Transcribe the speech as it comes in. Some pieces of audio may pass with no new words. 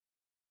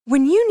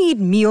When you need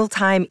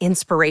mealtime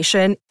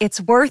inspiration,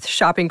 it's worth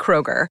shopping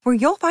Kroger, where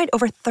you'll find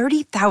over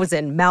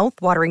 30,000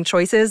 mouth-watering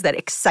choices that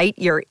excite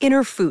your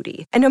inner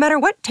foodie. And no matter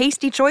what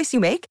tasty choice you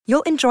make,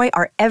 you'll enjoy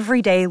our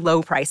everyday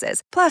low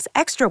prices, plus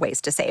extra ways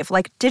to save,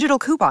 like digital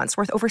coupons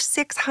worth over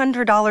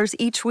 $600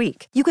 each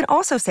week. You can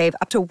also save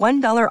up to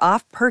 $1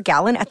 off per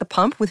gallon at the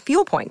pump with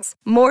fuel points.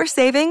 More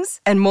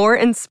savings and more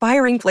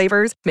inspiring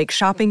flavors make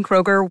shopping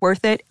Kroger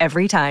worth it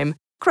every time.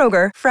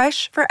 Kroger,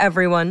 fresh for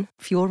everyone.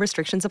 Fuel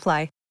restrictions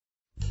apply.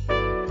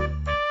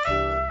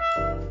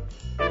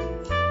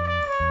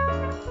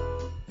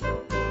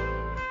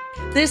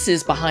 This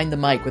is Behind the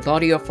Mic with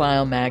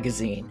AudioFile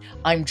Magazine.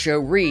 I'm Joe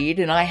Reed,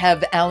 and I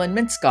have Alan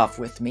Minskoff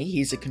with me.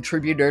 He's a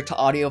contributor to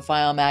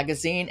AudioFile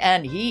Magazine,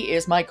 and he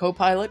is my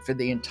co-pilot for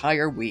the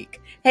entire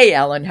week. Hey,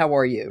 Alan, how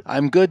are you?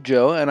 I'm good,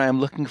 Joe, and I'm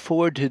looking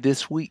forward to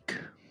this week.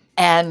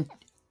 And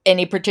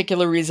any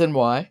particular reason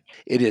why?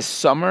 It is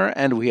summer,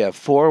 and we have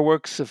 4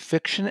 works of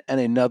fiction and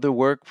another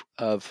work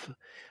of,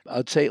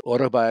 I'd say,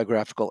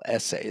 autobiographical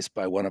essays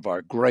by one of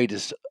our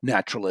greatest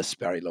naturalists,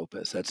 Barry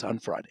Lopez. That's on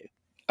Friday.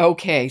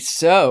 Okay,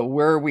 so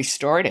where are we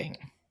starting?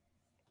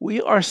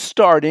 We are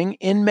starting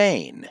in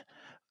Maine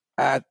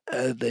at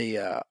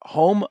the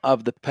home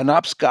of the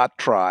Penobscot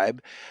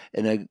tribe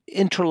in an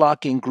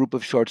interlocking group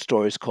of short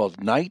stories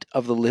called Night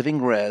of the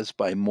Living Rez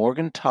by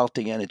Morgan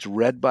Talty, and it's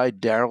read by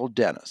Daryl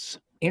Dennis.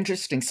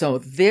 Interesting. So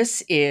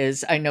this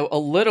is, I know a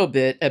little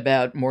bit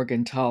about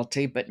Morgan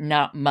Talty, but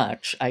not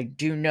much. I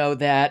do know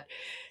that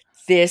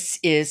this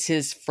is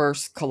his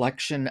first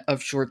collection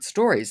of short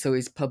stories, so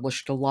he's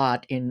published a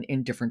lot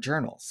in different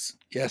journals.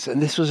 Yes,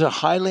 and this was a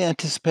highly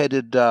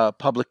anticipated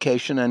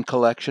publication and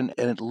collection,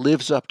 and it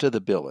lives up to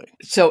the billing.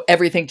 So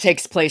everything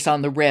takes place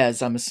on the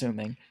res, I'm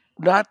assuming.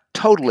 Not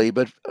totally,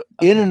 but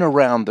in and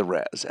around the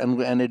res,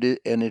 and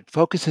it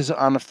focuses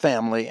on a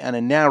family and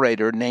a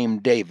narrator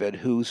named David,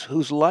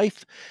 whose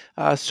life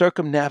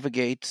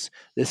circumnavigates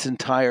this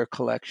entire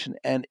collection.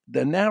 And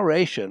the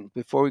narration,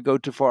 before we go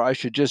too far, I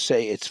should just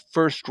say it's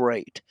first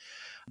rate.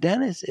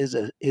 Dennis is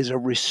a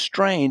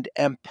restrained,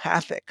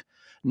 empathic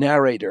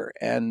narrator,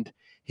 and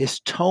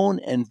his tone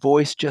and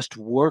voice just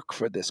work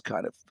for this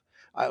kind of.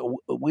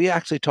 We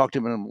actually talked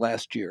to him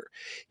last year.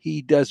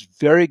 He does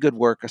very good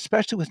work,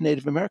 especially with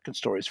Native American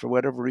stories. For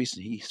whatever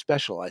reason, he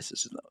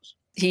specializes in those.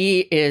 He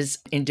is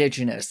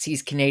Indigenous,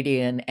 he's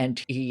Canadian,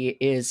 and he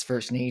is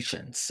First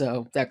Nations,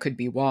 so that could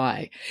be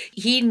why.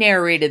 He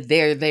narrated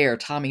There,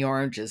 Tommy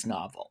Orange's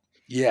novel.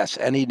 Yes,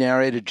 and he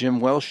narrated Jim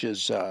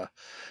Welsh's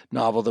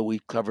novel that we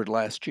covered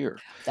last year.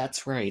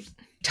 That's right.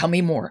 Tell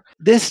me more.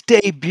 This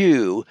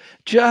debut,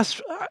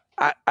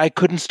 I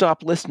couldn't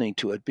stop listening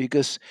to it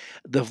because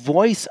the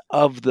voice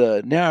of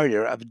the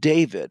narrator, of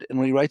David, and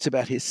when he writes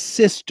about his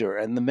sister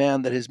and the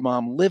man that his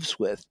mom lives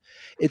with,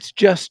 it's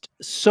just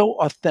so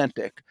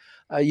authentic.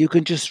 You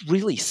can just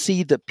really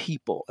see the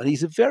people. And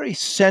he's a very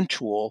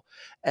sensual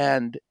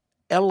and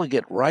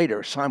elegant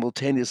writer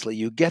simultaneously.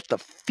 You get the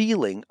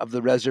feeling of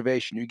the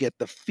reservation. You get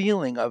the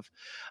feeling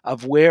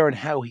of where and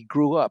how he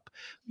grew up.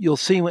 You'll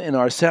see in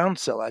our sound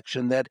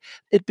selection that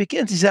it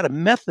begins, he's at a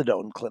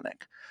methadone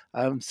clinic.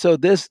 So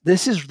this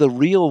is the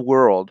real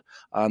world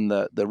on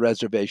the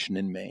reservation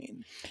in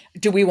Maine.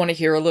 Do we want to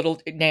hear a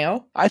little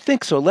now? I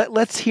think so.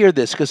 Let's hear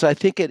this because I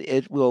think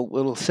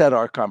it'll set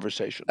our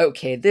conversation.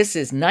 Okay, this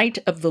is Night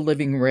of the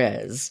Living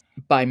Rez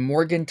by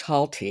Morgan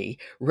Talty,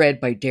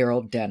 read by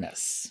Daryl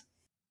Dennis.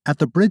 At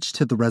the bridge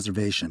to the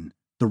reservation,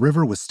 the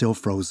river was still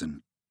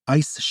frozen,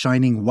 ice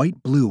shining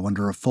white-blue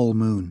under a full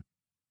moon.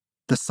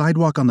 The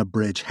sidewalk on the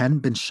bridge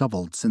hadn't been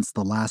shoveled since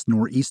the last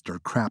nor'easter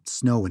crapped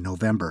snow in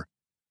November,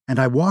 and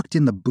I walked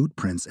in the boot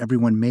prints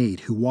everyone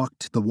made who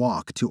walked the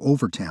walk to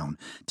Overtown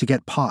to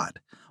get pot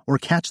or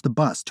catch the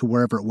bus to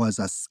wherever it was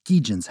us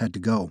Skeejans had to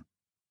go,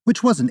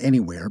 which wasn't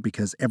anywhere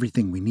because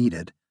everything we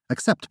needed,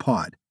 except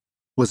pot,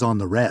 was on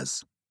the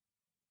res.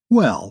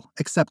 Well,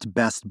 except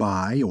Best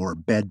Buy or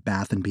Bed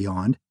Bath &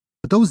 Beyond.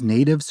 But those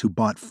natives who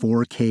bought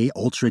 4K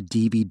Ultra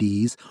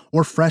DVDs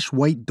or fresh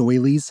white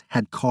doilies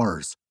had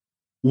cars.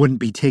 Wouldn't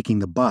be taking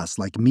the bus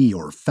like me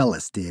or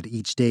Fellis did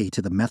each day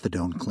to the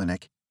methadone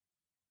clinic.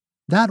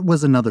 That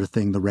was another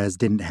thing the res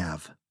didn't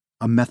have,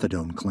 a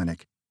methadone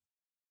clinic.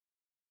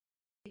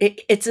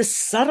 It's a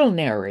subtle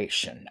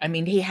narration. I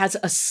mean, he has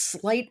a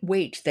slight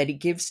weight that he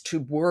gives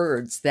to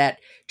words that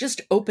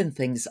just open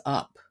things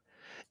up.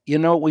 You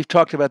know, we've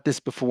talked about this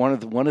before.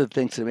 One of the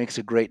things that makes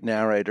a great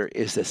narrator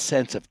is the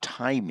sense of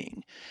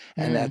timing,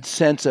 and that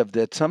sense of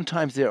that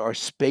sometimes there are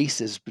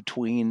spaces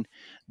between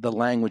the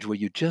language where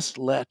you just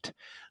let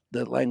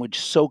the language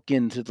soak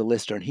into the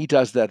listener, and he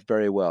does that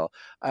very well.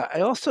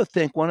 I also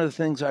think one of the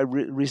things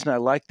reason I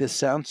like this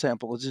sound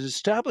sample is it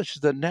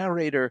establishes the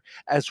narrator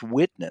as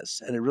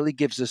witness, and it really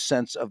gives a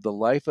sense of the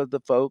life of the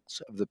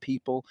folks, of the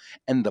people,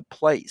 and the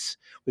place,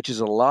 which is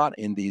a lot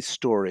in these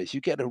stories. You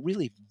get a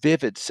really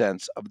vivid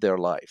sense of their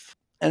life.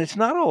 And it's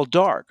not all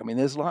dark. I mean,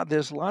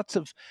 there's lots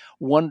of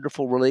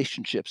wonderful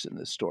relationships in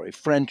this story,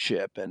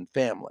 friendship and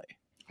family.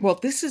 Well,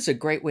 this is a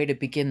great way to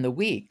begin the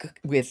week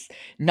with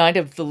Night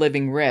of the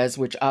Living Rez,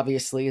 which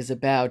obviously is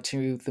about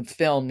to the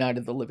film Night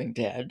of the Living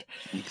Dead.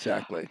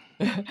 Exactly.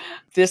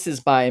 This is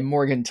by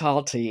Morgan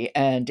Talty,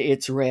 and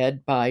it's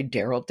read by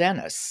Daryl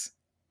Dennis.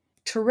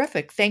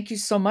 Terrific. Thank you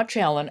so much,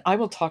 Alan. I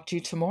will talk to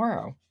you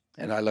tomorrow.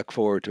 And I look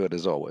forward to it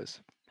as always.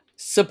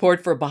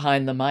 Support for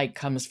Behind the Mic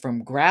comes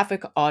from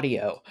Graphic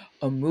Audio,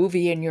 a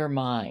movie in your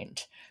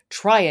mind.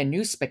 Try a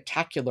new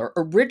spectacular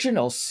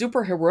original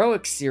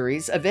superheroic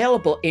series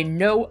available in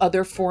no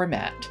other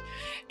format.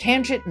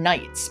 Tangent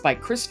Nights by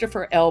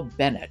Christopher L.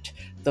 Bennett.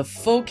 The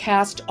full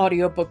cast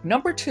audiobook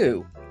number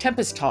 2,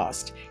 Tempest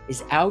Tossed,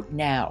 is out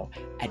now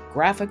at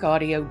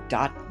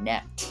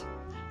graphicaudio.net.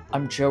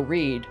 I'm Jo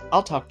Reed.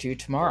 I'll talk to you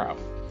tomorrow.